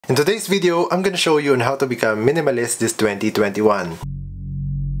In today's video, I'm gonna show you on how to become minimalist this 2021.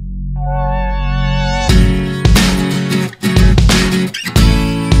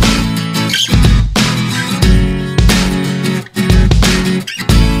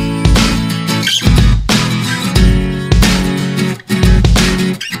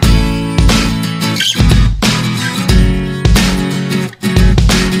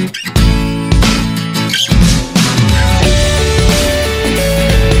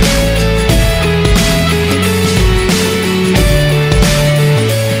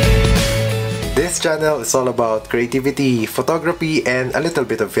 This channel is all about creativity, photography, and a little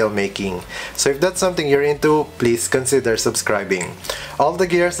bit of filmmaking. So if that's something you're into, please consider subscribing. All the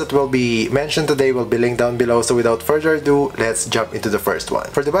gears that will be mentioned today will be linked down below, so without further ado, let's jump into the first one.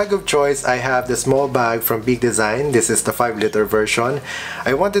 For the bag of choice, I have the small bag from Big Design. This is the 5-liter version.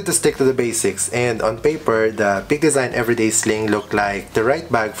 I wanted to stick to the basics, and on paper, the Big Design Everyday Sling looked like the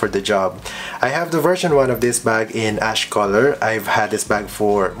right bag for the job. I have the version 1 of this bag in ash color. I've had this bag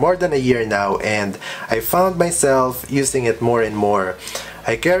for more than a year now, and I found myself using it more and more.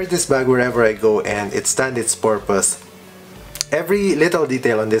 I carry this bag wherever I go, and it stands its purpose. Every little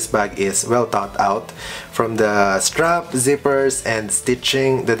detail on this bag is well thought out. From the strap, zippers, and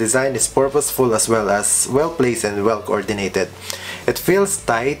stitching, the design is purposeful as well as well placed and well coordinated. It feels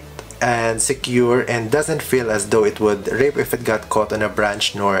tight and secure and doesn't feel as though it would rip if it got caught on a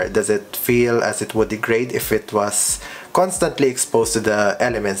branch, nor does it feel as it would degrade if it was constantly exposed to the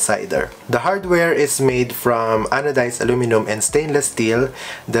elements either. The hardware is made from anodized aluminum and stainless steel.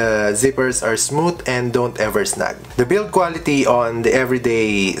 The zippers are smooth and don't ever snag. The build quality on the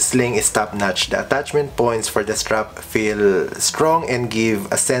Everyday Sling is top-notch. The attachment points for the strap feel strong and give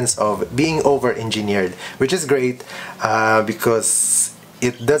a sense of being over-engineered, which is great because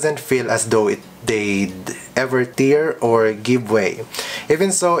it doesn't feel as though they'd ever tear or give way.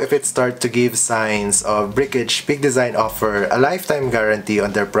 Even so, if it starts to give signs of breakage, Big Design offer a lifetime guarantee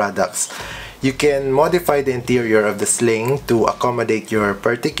on their products. You can modify the interior of the sling to accommodate your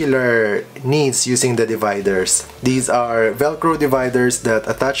particular needs using the dividers. These are Velcro dividers that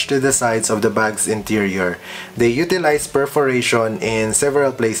attach to the sides of the bag's interior. They utilize perforation in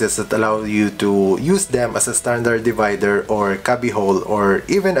several places that allow you to use them as a standard divider or cubbyhole or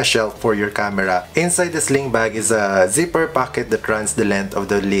even a shelf for your camera. Inside the sling bag is a zipper pocket that runs the length of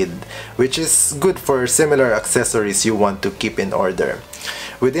the lid, which is good for similar accessories you want to keep in order.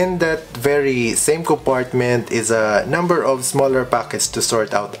 Within that very same compartment is a number of smaller pockets to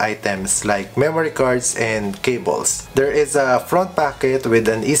sort out items like memory cards and cables. There is a front pocket with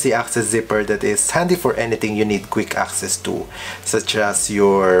an easy access zipper that is handy for anything you need quick access to, such as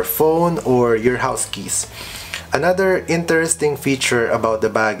your phone or your house keys. Another interesting feature about the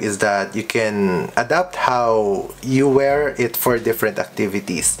bag is that you can adapt how you wear it for different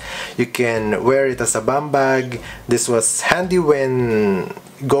activities. You can wear it as a bum bag. This was handy when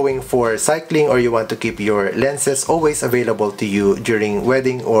going for cycling or you want to keep your lenses always available to you during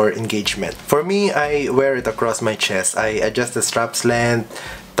wedding or engagement. For me, I wear it across my chest. I adjust the strap's length,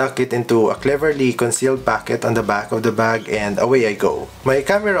 tuck it into a cleverly concealed pocket on the back of the bag, and away I go. My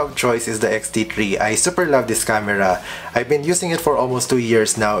camera of choice is the X-T3. I super love this camera. I've been using it for almost 2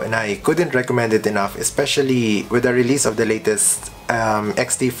 years now, and I couldn't recommend it enough, especially with the release of the latest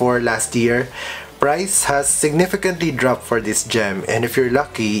X-T4 last year. Price has significantly dropped for this gem, and if you're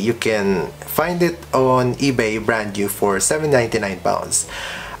lucky, you can find it on eBay brand new for £7.99.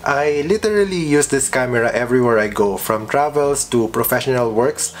 I literally use this camera everywhere I go, from travels to professional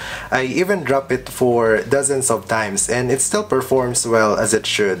works. I even drop it for dozens of times and it still performs well as it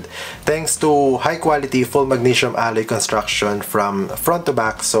should, thanks to high quality full magnesium alloy construction from front to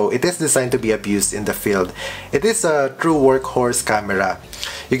back, so it is designed to be abused in the field. It is a true workhorse camera.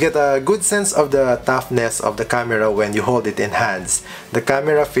 You get a good sense of the toughness of the camera when you hold it in hands. The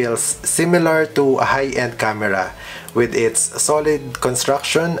camera feels similar to a high-end camera, with its solid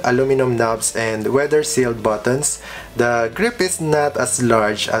construction, aluminum knobs, and weather-sealed buttons. The grip is not as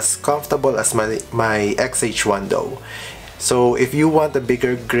large, as comfortable as my XH1 though. So if you want a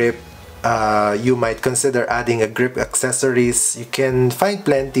bigger grip, you might consider adding a grip accessories. You can find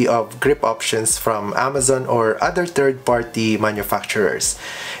plenty of grip options from Amazon or other third-party manufacturers.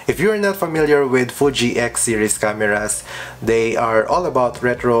 If you're not familiar with Fuji X series cameras, they are all about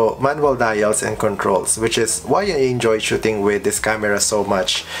retro manual dials and controls, which is why I enjoy shooting with this camera so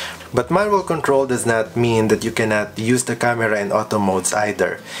much. But manual control does not mean that you cannot use the camera in auto modes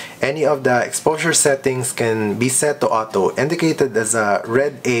either. Any of the exposure settings can be set to auto, indicated as a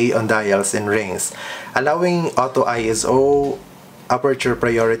red A on dials and rings, allowing auto ISO, aperture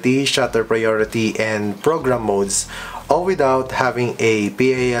priority, shutter priority, and program modes, all without having a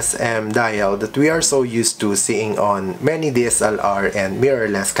PASM dial that we are so used to seeing on many DSLR and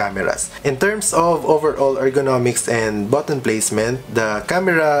mirrorless cameras. In terms of overall ergonomics and button placement, the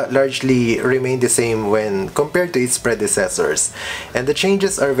camera largely remained the same when compared to its predecessors, and the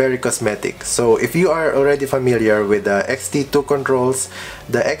changes are very cosmetic. So if you are already familiar with the X-T2 controls,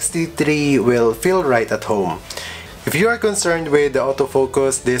 the X-T3 will feel right at home. If you are concerned with the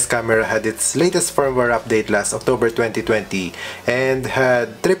autofocus, this camera had its latest firmware update last October 2020 and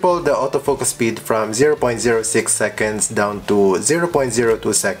had tripled the autofocus speed from 0.06 seconds down to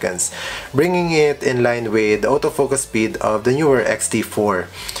 0.02 seconds, bringing it in line with the autofocus speed of the newer X-T4.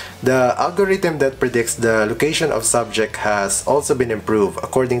 The algorithm that predicts the location of subject has also been improved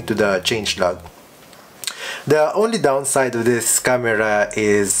according to the changelog. The only downside of this camera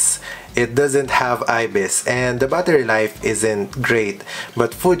is it doesn't have IBIS and the battery life isn't great,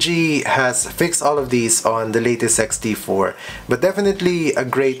 but Fuji has fixed all of these on the latest X-T4, but definitely a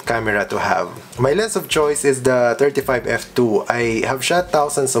great camera to have. My lens of choice is the 35 f2. I have shot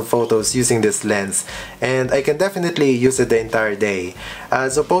thousands of photos using this lens and I can definitely use it the entire day.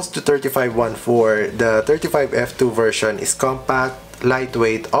 As opposed to 35 1.4, the 35 f2 version is compact,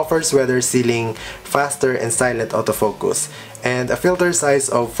 lightweight, offers weather sealing, faster and silent autofocus, and a filter size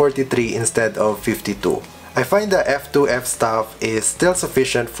of 43 instead of 52. I find the f2 f-stop is still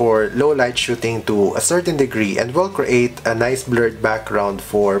sufficient for low light shooting to a certain degree and will create a nice blurred background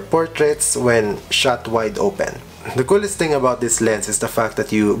for portraits when shot wide open. The coolest thing about this lens is the fact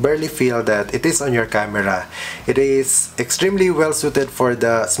that you barely feel that it is on your camera. It is extremely well suited for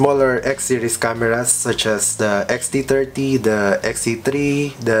the smaller X-series cameras such as the X-T30, the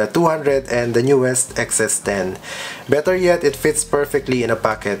X-T3, the 200, and the newest XS10. Better yet, it fits perfectly in a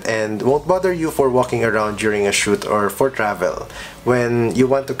pocket and won't bother you for walking around during a shoot or for travel when you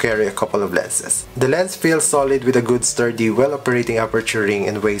want to carry a couple of lenses. The lens feels solid with a good sturdy, well-operating aperture ring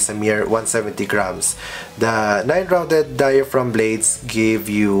and weighs a mere 170 grams. The 9 rounded diaphragm blades give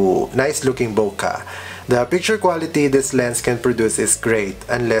you nice looking bokeh. The picture quality this lens can produce is great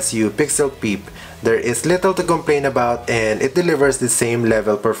unless you pixel peep. There is little to complain about and it delivers the same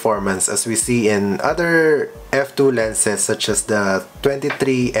level performance as we see in other f2 lenses such as the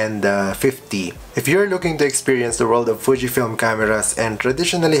 23 and the 50. If you're looking to experience the world of Fujifilm cameras and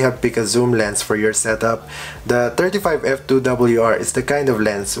traditionally have picked a zoom lens for your setup, the 35 f2WR is the kind of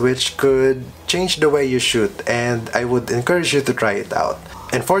lens which could change the way you shoot, and I would encourage you to try it out.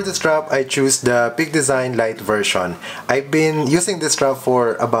 And for the strap, I choose the Peak Design Lite version. I've been using this strap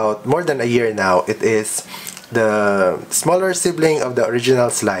for about more than a year now. It is the smaller sibling of the original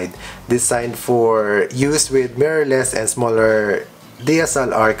Slide, designed for use with mirrorless and smaller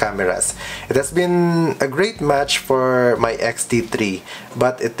DSLR cameras. It has been a great match for my X-T3,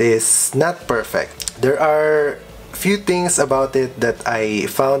 but it is not perfect. There are few things about it that I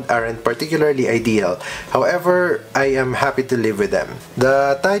found aren't particularly ideal. However, I am happy to live with them.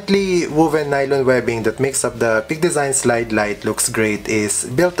 The tightly woven nylon webbing that makes up the Peak Design Slide Lite looks great, is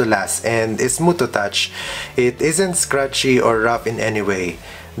built to last, and is smooth to touch. It isn't scratchy or rough in any way.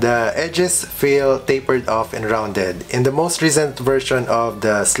 The edges feel tapered off and rounded. In the most recent version of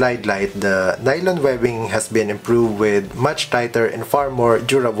the Slide Lite, the nylon webbing has been improved with much tighter and far more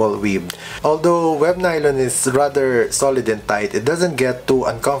durable weave. Although web nylon is rather solid and tight, it doesn't get too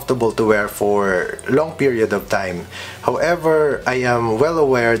uncomfortable to wear for a long period of time. However, I am well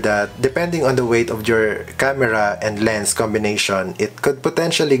aware that depending on the weight of your camera and lens combination, it could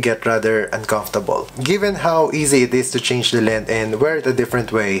potentially get rather uncomfortable. Given how easy it is to change the length and wear it a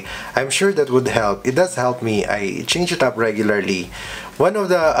different way, I'm sure that would help. It does help me. I change it up regularly. One of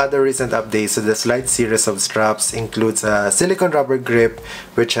the other recent updates to the Slide series of straps includes a silicone rubber grip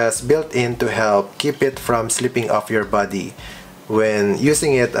which has built in to help keep it from slipping off your body when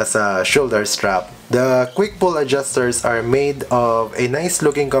using it as a shoulder strap. The quick pull adjusters are made of a nice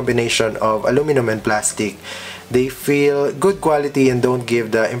looking combination of aluminum and plastic. They feel good quality and don't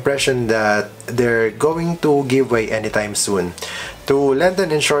give the impression that they're going to give way anytime soon. To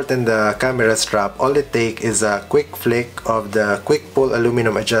lengthen and shorten the camera strap, all it takes is a quick flick of the quick pull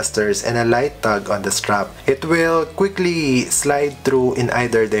aluminum adjusters and a light tug on the strap. It will quickly slide through in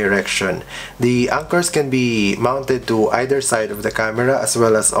either direction. The anchors can be mounted to either side of the camera as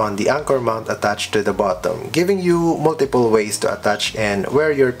well as on the anchor mount attached to the bottom, giving you multiple ways to attach and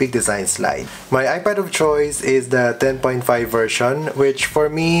wear your Peak Design Slide. My iPad of choice is the 10.5 version, which for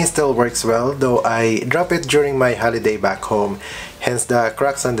me still works well, though I drop it during my holiday back home. hence the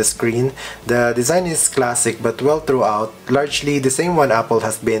cracks on the screen. The design is classic but well throughout, largely the same one Apple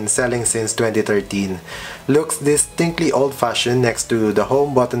has been selling since 2013. Looks distinctly old-fashioned next to the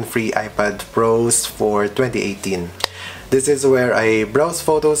home button-free iPad Pros for 2018. This is where I browse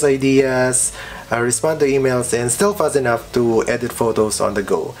photos ideas, respond to emails, and still fast enough to edit photos on the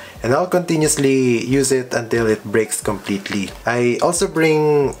go. And I'll continuously use it until it breaks completely. I also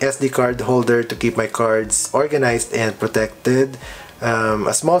bring SD card holder to keep my cards organized and protected.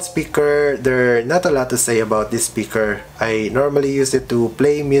 A small speaker. There are not a lot to say about this speaker. I normally use it to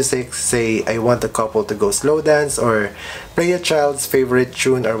play music, say I want a couple to go slow dance or play a child's favorite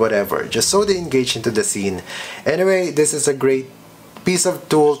tune or whatever, just so they engage into the scene. Anyway, this is a great piece of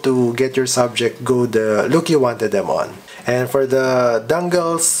tool to get your subject go the look you wanted them on. And for the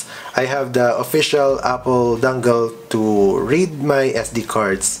dongles, I have the official Apple dongle to read my SD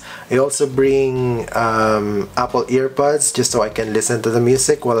cards. I also bring Apple earbuds just so I can listen to the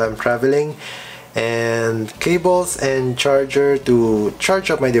music while I'm traveling, and cables and charger to charge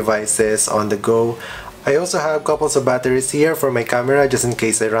up my devices on the go. I also have couples of batteries here for my camera just in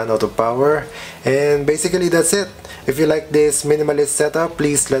case I run out of power. And basically that's it. If you like this minimalist setup,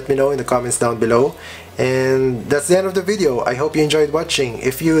 please let me know in the comments down below. And that's the end of the video. I hope you enjoyed watching.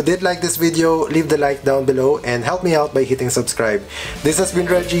 If you did like this video, leave the like down below and help me out by hitting subscribe. This has been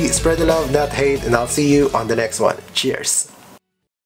Reggie. Spread the love, not hate, and I'll see you on the next one. Cheers!